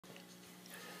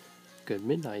Good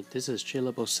midnight, this is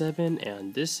J-Level7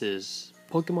 and this is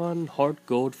Pokemon Heart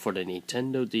Gold for the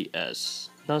Nintendo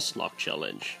DS Nuzlocke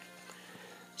Challenge.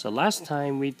 So last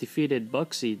time we defeated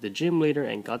Bugsy, the gym leader,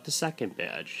 and got the second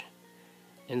badge.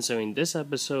 And so in this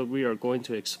episode we are going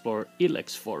to explore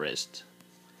Ilex Forest.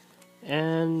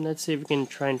 And let's see if we can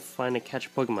try and find a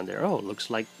catch Pokemon there. Oh, looks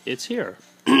like it's here.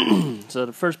 So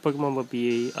the first Pokemon will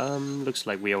be, looks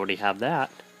like we already have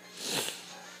that.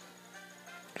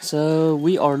 So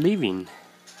we are leaving,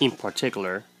 in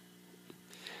particular.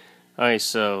 Alright,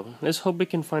 so let's hope we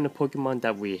can find a Pokemon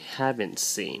that we haven't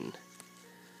seen.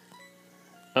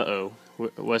 Uh-oh,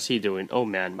 what's he doing? Oh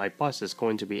man, my boss is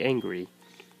going to be angry.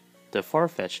 The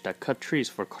Farfetch'd that cut trees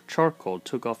for charcoal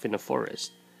took off in the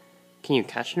forest. Can you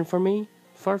catch him for me?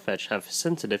 Farfetch'd have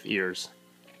sensitive ears.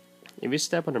 If you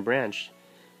step on a branch,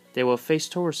 they will face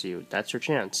towards you. That's your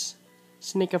chance.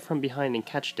 Sneak up from behind and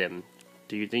catch them.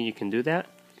 Do you think you can do that?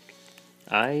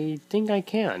 I think I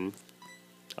can.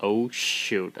 Oh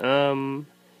shoot.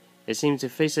 It seems to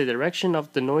face the direction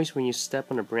of the noise when you step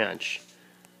on a branch.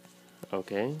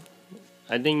 Okay.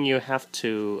 I think you have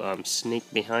to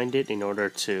sneak behind it in order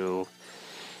to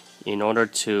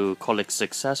call it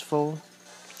successful.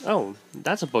 Oh,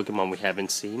 that's a Pokemon we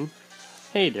haven't seen.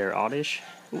 Hey there, Oddish.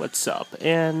 What's up?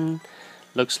 And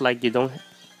looks like you don't.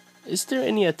 Is there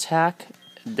any attack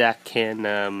that can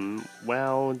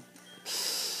well,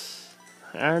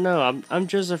 I don't know, I'm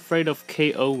just afraid of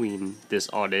KOing this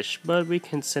Oddish, but we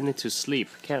can send it to sleep,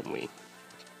 can't we?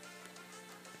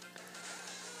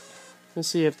 Let's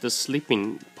see if the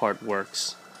sleeping part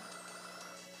works.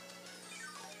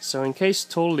 So in case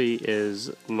Tolly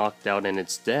is knocked out and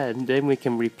it's dead, then we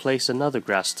can replace another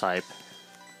grass type.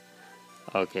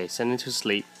 Okay, send it to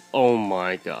sleep. Oh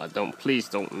my god, please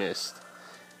don't miss.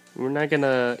 We're not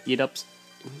gonna eat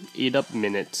up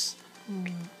minutes.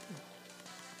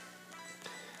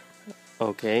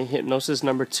 Okay, hypnosis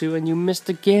number 2 and you missed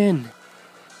again.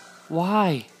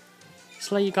 Why?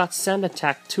 It's like you got sand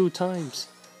attacked 2 times.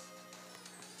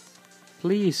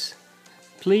 Please.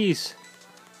 Please.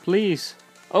 Please.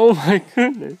 Oh my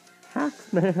goodness.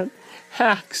 Hacks, man.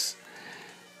 Hacks.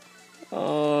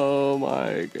 Oh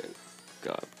my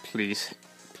god. Please.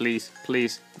 Please.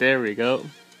 Please. There we go.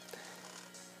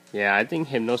 Yeah, I think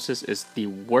hypnosis is the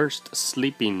worst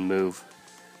sleeping move.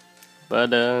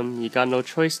 But you got no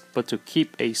choice but to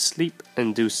keep a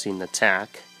sleep-inducing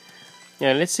attack.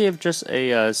 Yeah, let's see if just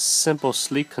a simple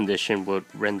sleep condition would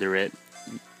render it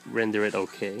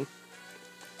okay.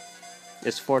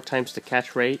 It's 4 times the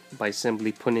catch rate by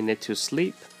simply putting it to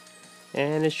sleep,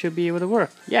 and it should be able to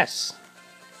work. Yes.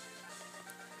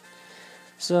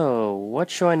 So,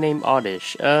 what should I name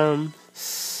Oddish? I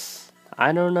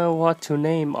don't know what to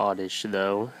name Oddish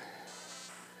though.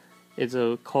 It's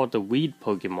called the Weed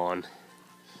Pokemon.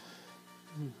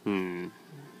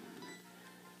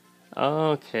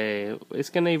 Okay, it's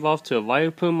gonna evolve to a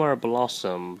Vileplume or a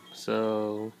Blossom.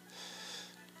 So,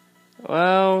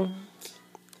 well,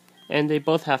 and they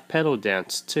both have Petal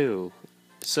Dance too.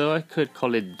 So I could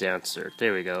call it Dancer.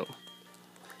 There we go.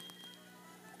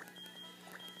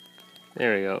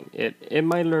 There we go. It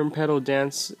might learn Petal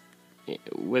Dance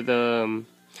with a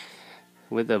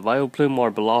Vileplume or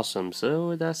Blossom,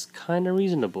 so that's kind of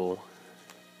reasonable.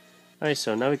 Alright,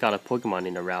 so now we got a Pokemon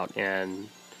in the route, and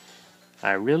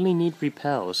I really need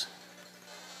repels.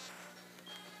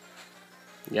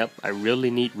 Yep, I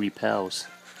really need repels.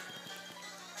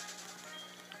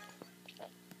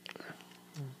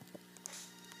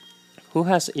 Who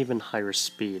has even higher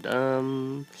speed?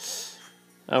 Oh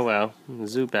well,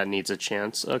 Zubat needs a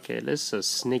chance. Okay, let's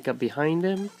sneak up behind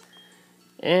him.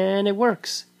 And it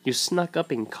works! You snuck up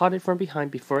and caught it from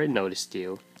behind before it noticed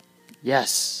you.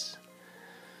 Yes!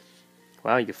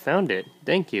 Wow, you found it.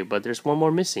 Thank you, but there's one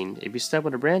more missing. If you step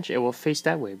on a branch, it will face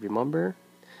that way, remember?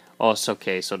 Oh, it's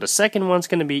okay. So the second one's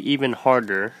gonna be even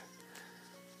harder.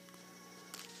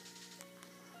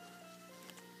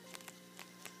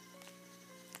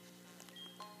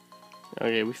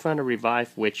 Okay, we found a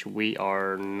revive, which we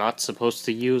are not supposed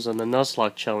to use on the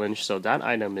Nuzlocke challenge, so that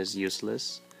item is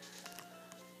useless.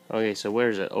 Okay, so where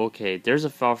is it? Okay, there's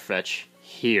a Farfetch'd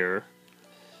here.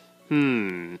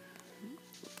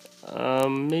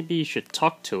 Maybe you should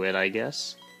talk to it, I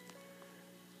guess.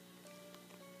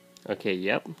 Okay,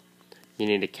 yep. You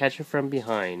need to catch it from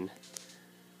behind.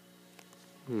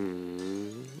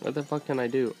 What the fuck can I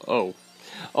do? Oh,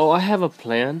 I have a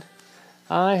plan.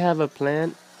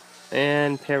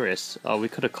 And Paris. Oh, we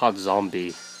could have caught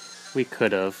Zombie. We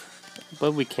could have.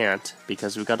 But we can't,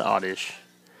 because we got Oddish.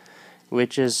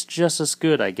 Which is just as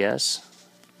good, I guess.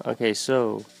 Okay,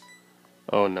 so...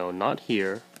 Oh no, not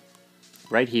here.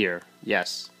 Right here,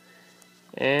 yes.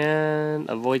 And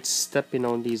avoid stepping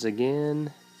on these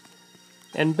again.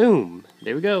 And boom!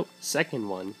 There we go. Second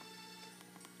one.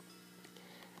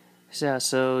 Yeah,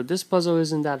 so this puzzle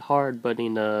isn't that hard, but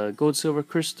in Gold Silver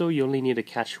Crystal you only need to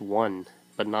catch one,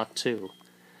 but not two.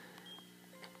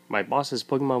 My boss's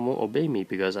Pokemon won't obey me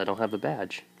because I don't have a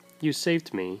badge. You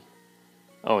saved me.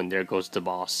 Oh, and there goes the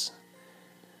boss.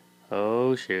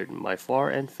 Oh shoot, my Far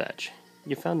and Fetch.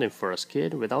 You found them for us,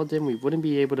 kid. Without them, we wouldn't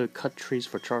be able to cut trees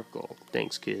for charcoal.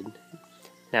 Thanks, kid.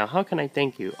 Now, how can I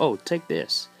thank you? Oh, take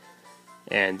this.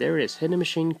 And there it is, hidden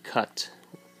machine cut.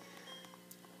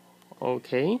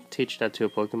 Okay, teach that to a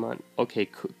Pokemon. Okay,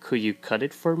 could you cut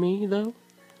it for me, though?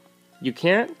 You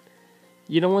can't?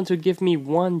 You don't want to give me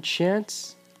one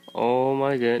chance? Oh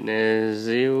my goodness,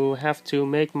 you have to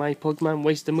make my Pokemon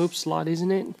waste the move slot,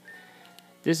 isn't it?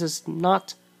 This is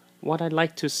not what I'd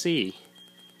like to see.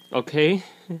 Okay?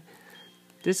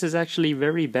 This is actually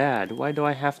very bad. Why do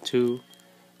I have to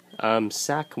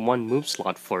sack one move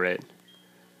slot for it?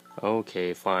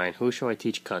 Okay, fine. Who shall I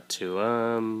teach cut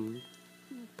to?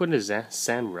 Put in a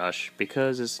Sand Rush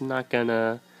because it's not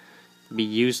gonna be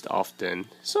used often.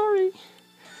 Sorry.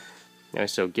 Alright,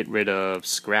 so get rid of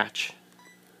Scratch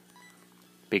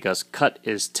because cut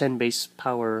is 10 base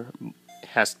power,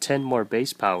 has 10 more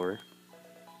base power.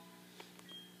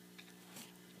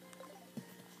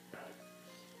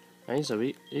 Alright, so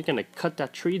you're gonna cut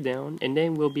that tree down and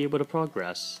then we'll be able to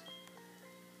progress.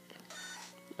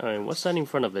 Alright, what's that in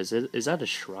front of us? Is that a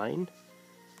shrine?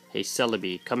 Hey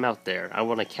Celebi, come out there. I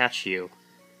wanna catch you.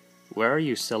 Where are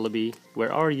you, Celebi?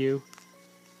 Where are you?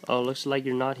 Oh, looks like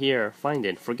you're not here. Fine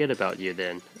then, forget about you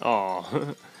then.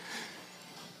 Aw.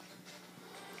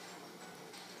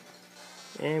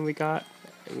 And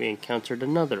we encountered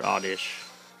another Oddish.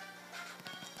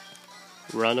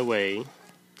 Run away.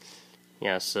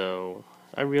 Yeah, so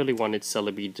I really wanted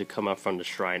Celebi to come out from the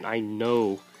shrine. I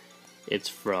know it's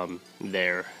from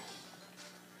there.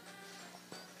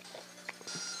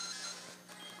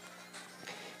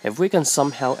 If we can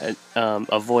somehow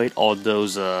avoid all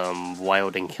those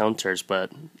wild encounters,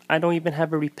 but I don't even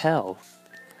have a repel.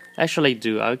 Actually I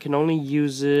do. I can only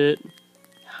use it.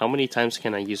 How many times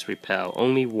can I use repel?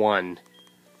 Only one.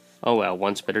 Oh well,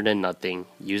 one's better than nothing.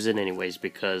 Use it anyways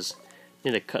because I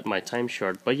need to cut my time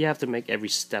short. But you have to make every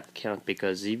step count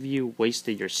because if you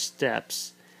wasted your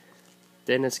steps,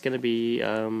 then it's gonna be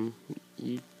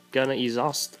you're gonna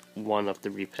exhaust one of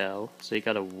the repel. So you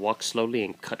gotta walk slowly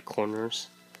and cut corners.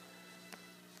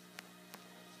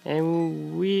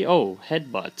 And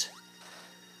headbutt.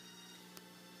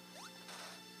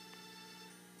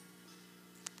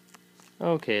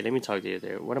 Okay, let me talk to you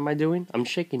there. What am I doing? I'm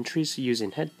shaking trees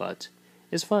using headbutt.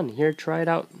 It's fun. Here, try it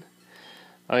out.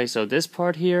 Okay, so this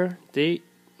part here, they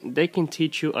can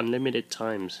teach you unlimited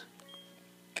times.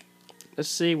 Let's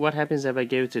see what happens if I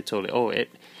give it to Totally. Oh,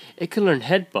 it can learn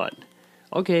headbutt.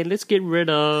 Okay, let's get rid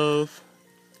of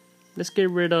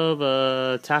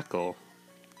tackle.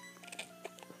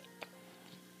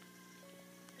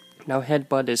 Now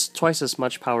headbutt is twice as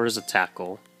much power as a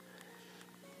tackle.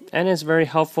 And it's very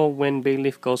helpful when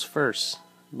Bayleaf goes first.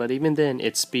 But even then,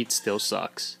 its speed still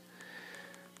sucks.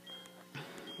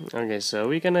 Okay, so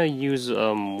we're gonna use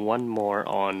one more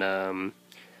on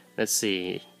let's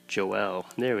see, Joelle.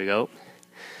 There we go.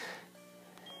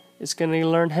 It's gonna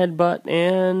learn headbutt,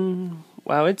 and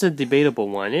wow, it's a debatable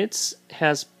one. It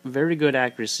has very good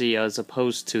accuracy as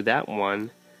opposed to that one,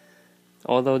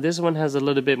 although this one has a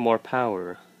little bit more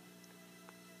power.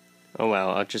 Oh well,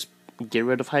 I'll just get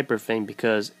rid of Hyper Fang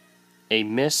because a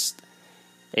miss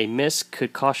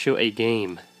could cost you a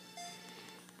game.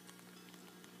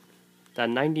 That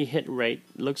 90 hit rate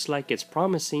looks like it's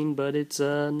promising, but it's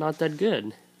not that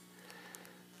good.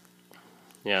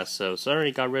 Yeah, so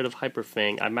sorry, got rid of Hyper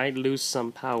Fang. I might lose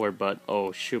some power, but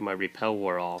oh shoot, my repel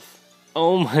wore off.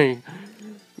 Oh my,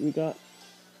 we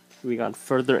got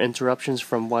further interruptions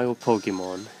from wild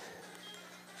Pokemon.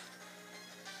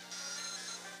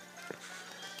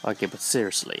 Okay, but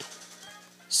seriously,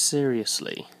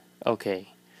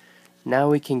 okay, now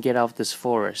we can get out of this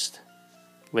forest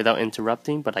without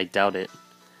interrupting, but I doubt it.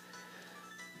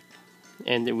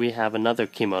 And we have another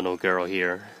kimono girl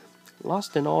here.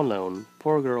 Lost and all alone.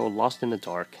 Poor girl lost in the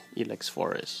dark. Ilex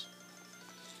Forest.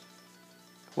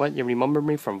 What, you remember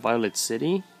me from Violet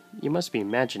City? You must be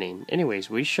imagining. Anyways,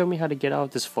 will you show me how to get out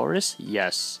of this forest?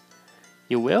 Yes.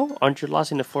 You will? Aren't you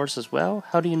lost in the forest as well?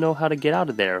 How do you know how to get out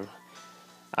of there?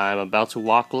 I'm about to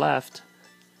walk left.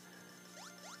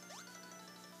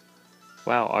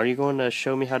 Wow, are you going to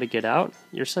show me how to get out?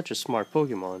 You're such a smart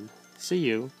Pokemon. See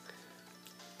you.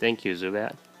 Thank you,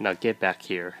 Zubat. Now get back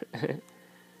here.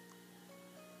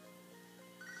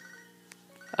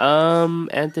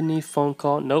 Anthony phone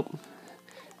call. Nope.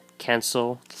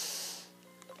 Cancel.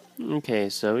 Okay,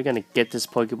 so we're gonna get this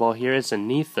Pokeball here. It's an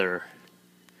Ether.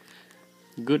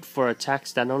 Good for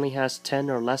attacks that only has 10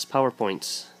 or less power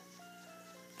points.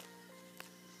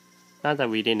 Not that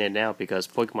we need it now because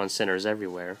Pokemon Center's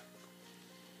everywhere.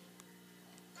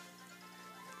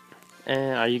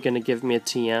 And are you gonna give me a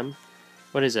TM?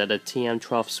 What is that, a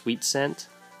TM12 Sweet Scent?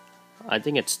 I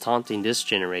think it's taunting this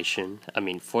generation. I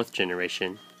mean, 4th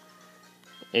generation.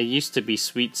 It used to be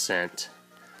Sweet Scent.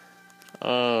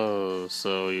 Oh,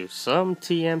 so some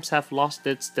TMs have lost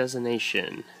its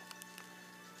designation.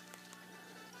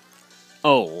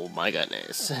 Oh my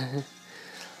goodness.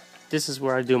 This is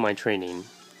where I do my training.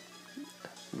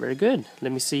 Very good.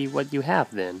 Let me see what you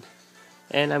have then.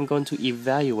 And I'm going to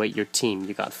evaluate your team.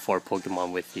 You got 4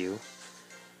 Pokemon with you.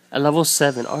 At level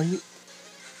 7, are you...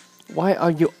 Why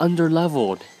are you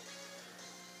under-leveled?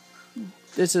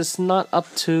 This is not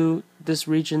up to this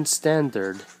region's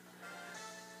standard.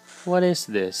 What is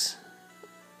this?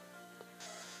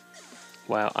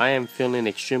 Wow, I am feeling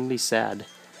extremely sad.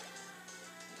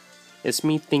 It's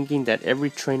me thinking that every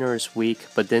trainer is weak,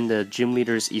 but then the gym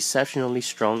leader is exceptionally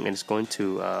strong and is going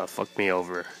to fuck me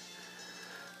over.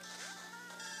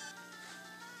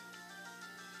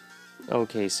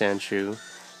 Okay, Sandshrew.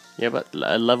 Yeah, but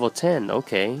level 10,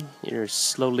 okay. You're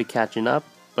slowly catching up,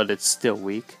 but it's still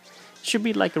weak. It should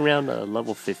be like around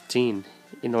level 15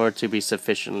 in order to be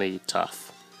sufficiently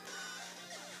tough.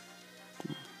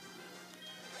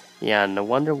 Yeah, no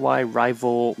wonder why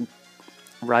Rival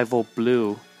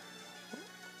Blue...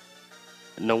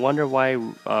 No wonder why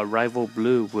Rival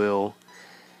Blue will...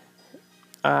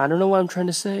 I don't know what I'm trying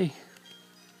to say.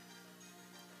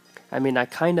 I mean, I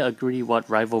kinda agree what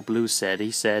Rival Blue said.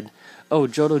 He said, oh,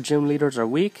 Johto gym leaders are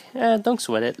weak? Don't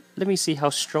sweat it. Let me see how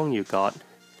strong you got.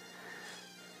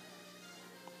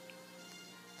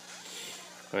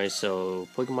 Alright, so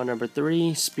Pokemon number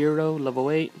 3, Spearow,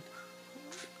 level 8.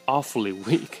 Awfully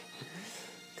weak.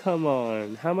 Come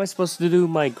on, how am I supposed to do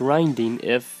my grinding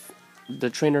if the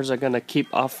trainers are gonna keep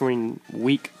offering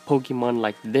weak Pokemon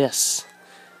like this?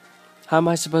 How am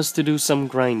I supposed to do some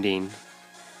grinding?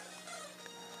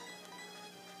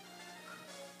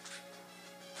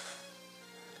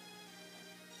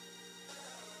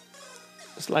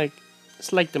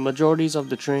 It's like the majorities of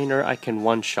the trainer I can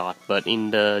one-shot, but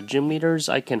in the gym leaders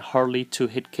I can hardly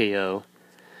 2-hit KO.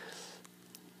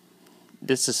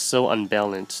 This is so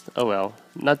unbalanced. Oh well,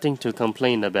 nothing to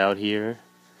complain about here.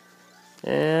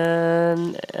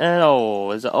 And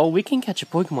oh, we can catch a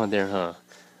Pokemon there, huh?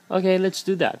 Okay, let's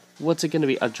do that. What's it gonna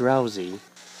be? A Drowsy.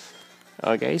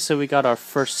 Okay, so we got our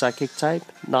first Psychic type.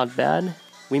 Not bad.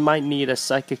 We might need a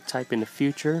Psychic type in the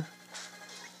future.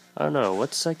 I don't know,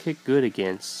 what's Psychic good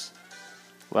against?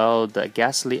 Well, the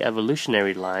Ghastly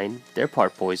Evolutionary line, they're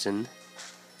part poison.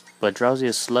 But Drowsy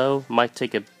is slow, might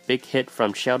take a big hit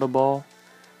from Shadow Ball.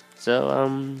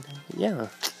 So, yeah.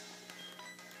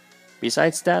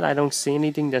 Besides that, I don't see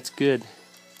anything that's good.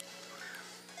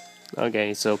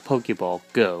 Okay, so Pokeball,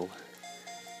 go.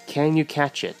 Can you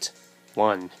catch it?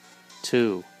 1,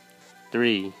 2,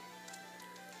 3.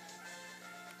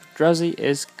 Drowsy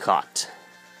is caught.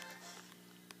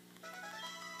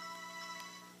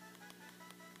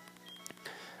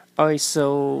 Alright,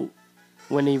 so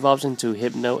when it evolves into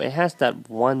Hypno, it has that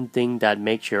one thing that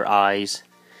makes your eyes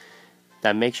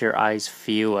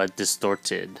feel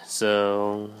distorted.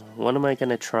 So what am I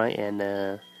gonna try and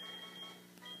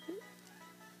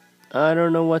I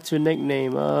don't know what to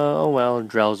nickname. Oh well,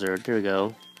 Drowser. There we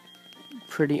go.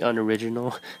 Pretty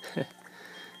unoriginal.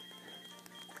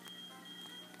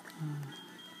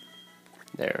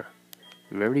 There.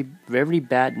 Very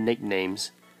bad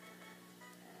nicknames.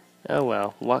 Oh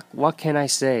well, what can I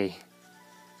say?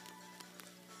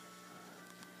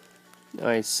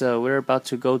 Alright, so we're about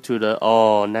to go to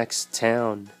the next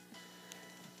town.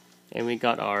 And we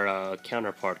got our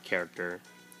counterpart character.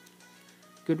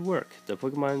 Good work. The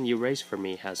Pokemon you raised for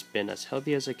me has been as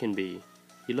healthy as it can be.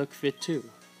 You look fit too.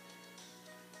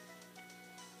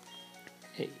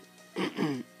 Hey.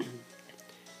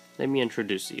 Let me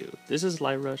introduce you. This is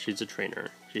Lyra, she's a trainer.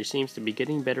 She seems to be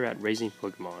getting better at raising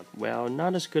Pokemon. Well,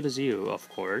 not as good as you, of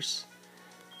course.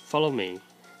 Follow me.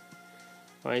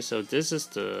 Alright, so this is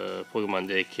the Pokemon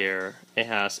daycare. It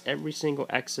has every single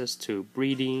access to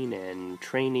breeding and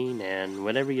training and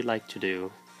whatever you like to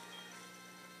do.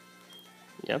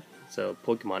 Yep, so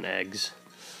Pokemon eggs.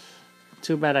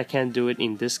 Too bad I can't do it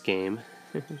in this game.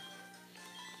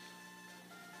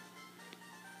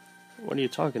 What are you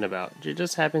talking about? She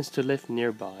just happens to live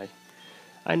nearby.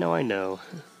 I know.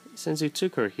 Since you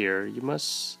took her here, you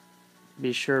must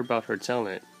be sure about her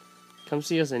talent. Come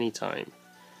see us anytime.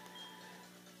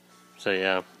 So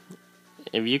yeah,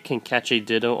 if you can catch a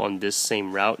Ditto on this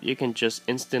same route, you can just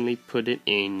instantly put it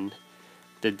in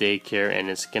the daycare and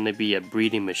it's gonna be a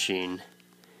breeding machine.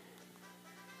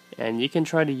 And you can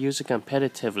try to use it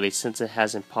competitively since it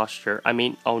has imposture. I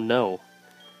mean, oh no,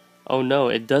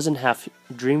 it doesn't have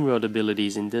dream world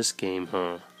abilities in this game,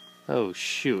 huh? Oh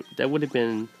shoot, that would have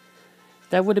been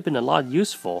a lot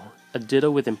useful. A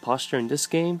Ditto with imposture in this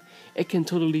game, it can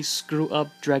totally screw up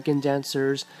dragon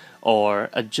dancers or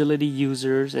agility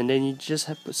users, and then you just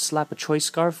have to slap a choice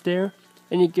scarf there,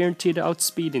 and you're guaranteed to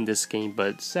outspeed in this game.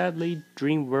 But sadly,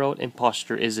 Dream World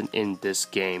Imposture isn't in this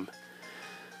game.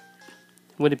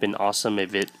 Would have been awesome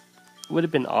if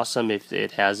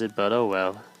it has it, but oh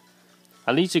well.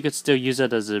 At least you could still use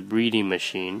it as a breeding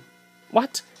machine.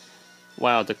 What?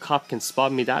 Wow, the cop can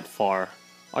spot me that far.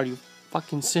 Are you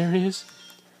fucking serious?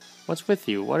 What's with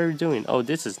you? What are you doing? Oh,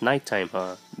 this is nighttime,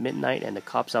 huh? Midnight and the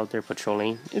cops out there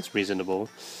patrolling. It's reasonable.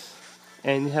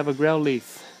 And you have a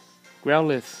Growlithe.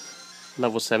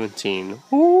 Level 17.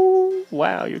 Ooh,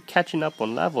 wow, you're catching up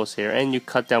on levels here. And you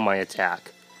cut down my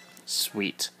attack.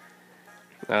 Sweet.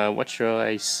 What should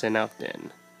I send out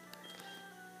then?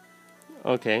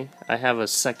 Okay, I have a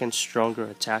second stronger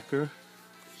attacker.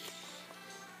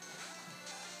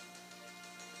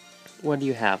 What do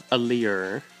you have? A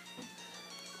Leer.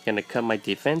 Gonna cut my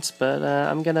defense, but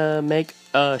I'm gonna make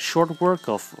a short work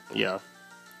of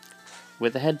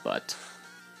with a headbutt.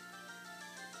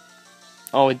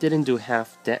 Oh, it didn't do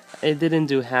half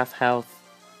health.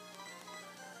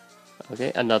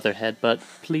 Okay, another headbutt.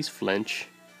 Please flinch.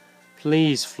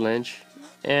 Please flinch.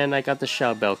 And I got the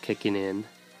shout bell kicking in.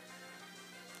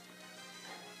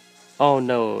 Oh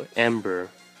no, Ember.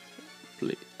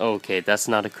 Please. Okay, that's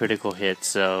not a critical hit,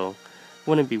 so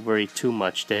wouldn't be worried too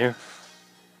much there.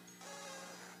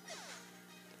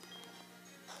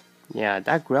 Yeah,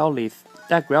 that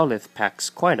Growlithe packs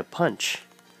quite a punch.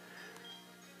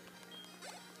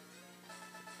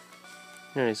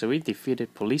 Alright, so we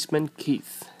defeated Policeman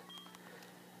Keith.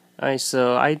 Alright,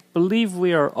 so I believe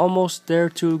we are almost there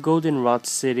to Goldenrod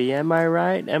City. Am I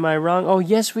right? Am I wrong? Oh,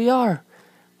 yes, we are!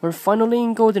 We're finally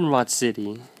in Goldenrod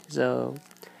City. So,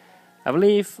 I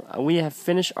believe we have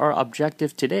finished our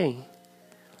objective today.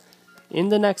 In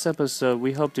the next episode,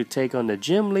 we hope to take on the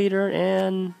gym leader,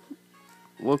 and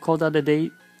we'll call that a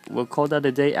day. We'll call that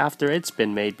a day after it's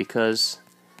been made, because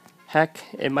heck,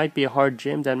 it might be a hard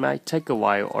gym that might take a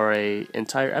while or a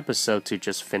entire episode to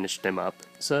just finish them up.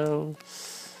 So,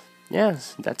 yeah,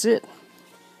 that's it.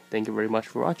 Thank you very much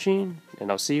for watching,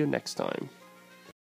 and I'll see you next time.